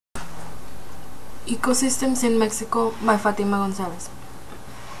Ecosystems in Mexico by Fátima Gonzalez.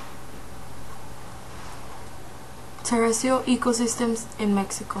 Terrestrial ecosystems in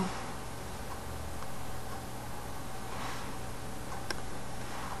Mexico.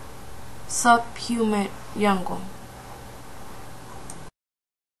 Subhumid jungle.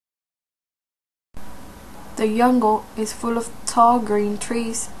 The jungle is full of tall green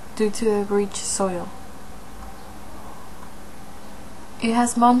trees due to the rich soil. It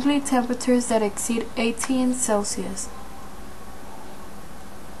has monthly temperatures that exceed 18 Celsius,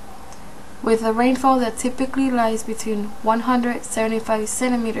 with a rainfall that typically lies between 175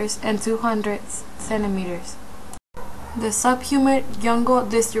 centimeters and 200 centimeters. The subhumid jungle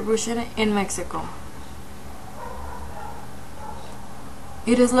distribution in Mexico.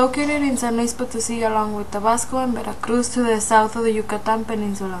 It is located in San Luis Potosí along with Tabasco and Veracruz to the south of the Yucatan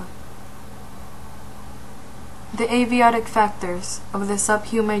Peninsula. The abiotic factors of the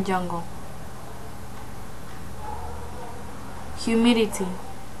subhumid jungle. Humidity,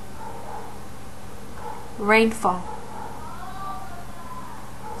 rainfall,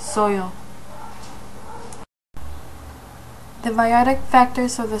 soil. The biotic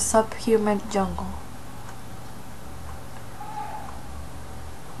factors of the subhumid jungle.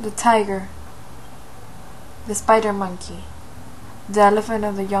 The tiger, the spider monkey, the elephant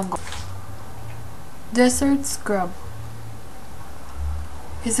of the jungle. Desert scrub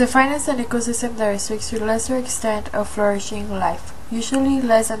is defined as an ecosystem that restricts to a lesser extent of flourishing life, usually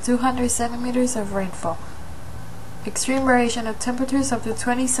less than 200 centimeters of rainfall, extreme variation of temperatures up to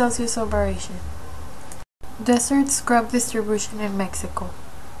 20 Celsius of variation. Desert scrub distribution in Mexico.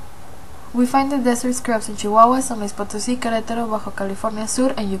 We find the desert scrubs in Chihuahua, San Luis Potosí, Querétaro, Baja California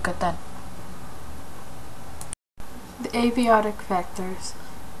Sur, and Yucatan. The abiotic factors: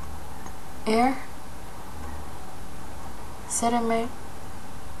 air, sediment,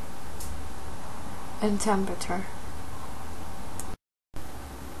 and temperature.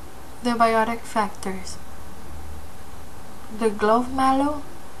 The biotic factors: the glove mallow,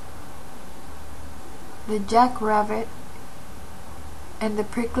 the jackrabbit, and the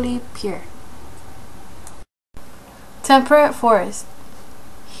prickly pear. Temperate forest.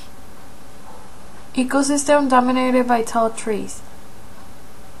 Ecosystem dominated by tall trees,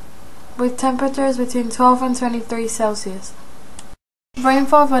 with temperatures between 12 and 23 Celsius.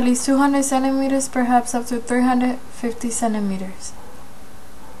 Rainfall of at least 200 centimeters, perhaps up to 350 centimeters.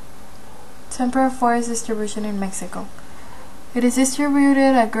 Temperate forest distribution in Mexico. It is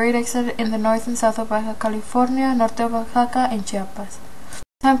distributed at great extent in the north and south of Baja California, norte of Oaxaca, and Chiapas.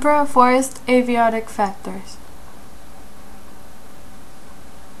 Temperate forest abiotic factors: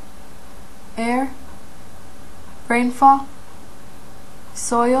 air, rainfall,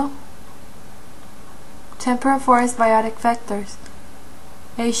 soil. Temperate forest biotic factors: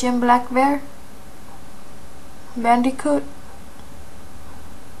 Asian black bear, bandicoot,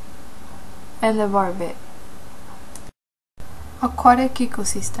 and the barbet. Aquatic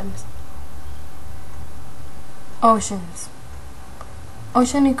ecosystems. Oceans.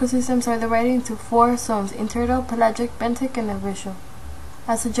 Ocean ecosystems are divided into 4 zones: intertidal, pelagic, benthic, and abyssal.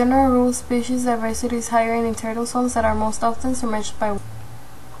 As a general rule, species diversity is higher in intertidal zones that are most often submerged by water.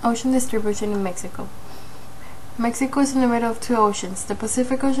 Ocean distribution in Mexico. Mexico is in the middle of 2 oceans, the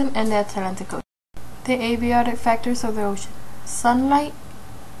Pacific Ocean and the Atlantic Ocean. The abiotic factors of the ocean: sunlight,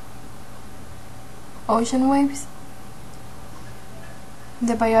 ocean waves.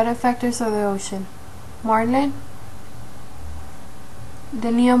 The biotic factors of the ocean: marlin,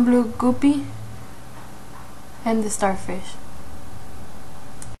 the neon blue guppy, and the starfish.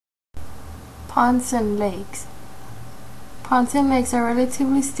 Ponds and lakes. Ponds and lakes are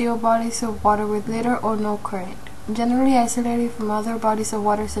relatively still bodies of water with little or no current, generally isolated from other bodies of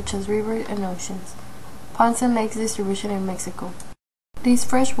water such as rivers and oceans. Ponds and lakes distribution in Mexico. These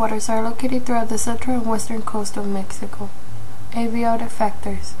fresh waters are located throughout the central and western coast of Mexico. Abiotic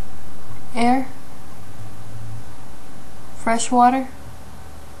factors: air, fresh water.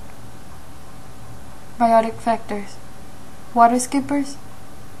 Biotic factors: water skippers,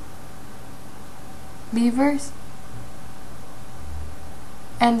 beavers,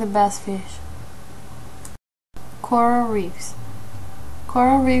 and the bass fish. Coral reefs.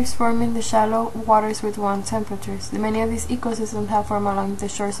 Coral reefs form in the shallow waters with warm temperatures. Many of these ecosystems have formed along the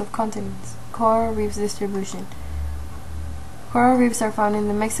shores of continents. Coral reefs distribution. Coral reefs are found in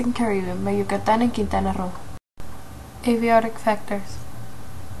the Mexican Caribbean by Yucatan and Quintana Roo. Abiotic factors: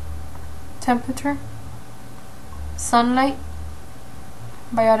 temperature, sunlight.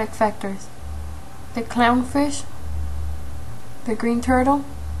 Biotic factors: the clownfish, the green turtle,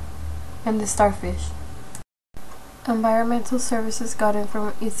 and the starfish. Environmental services gotten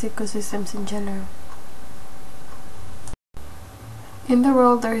from its ecosystems in general. In the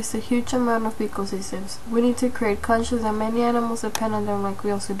world, there is a huge amount of ecosystems. We need to create conscious, and many animals depend on them like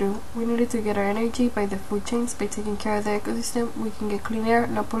we also do. We needed to get our energy by the food chains. By taking care of the ecosystem, we can get clean air,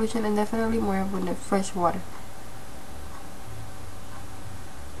 no pollution, and definitely more abundant fresh water.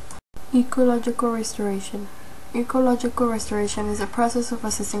 Ecological restoration. Ecological restoration is a process of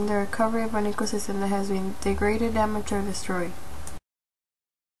assessing the recovery of an ecosystem that has been degraded, damaged, or destroyed.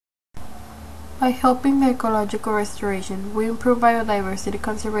 By helping the ecological restoration, we improve biodiversity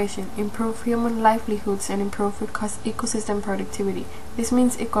conservation, improve human livelihoods, and improve ecosystem productivity. This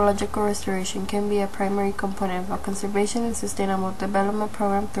means ecological restoration can be a primary component of a conservation and sustainable development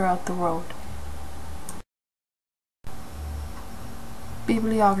program throughout the world.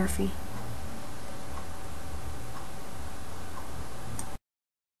 Bibliography.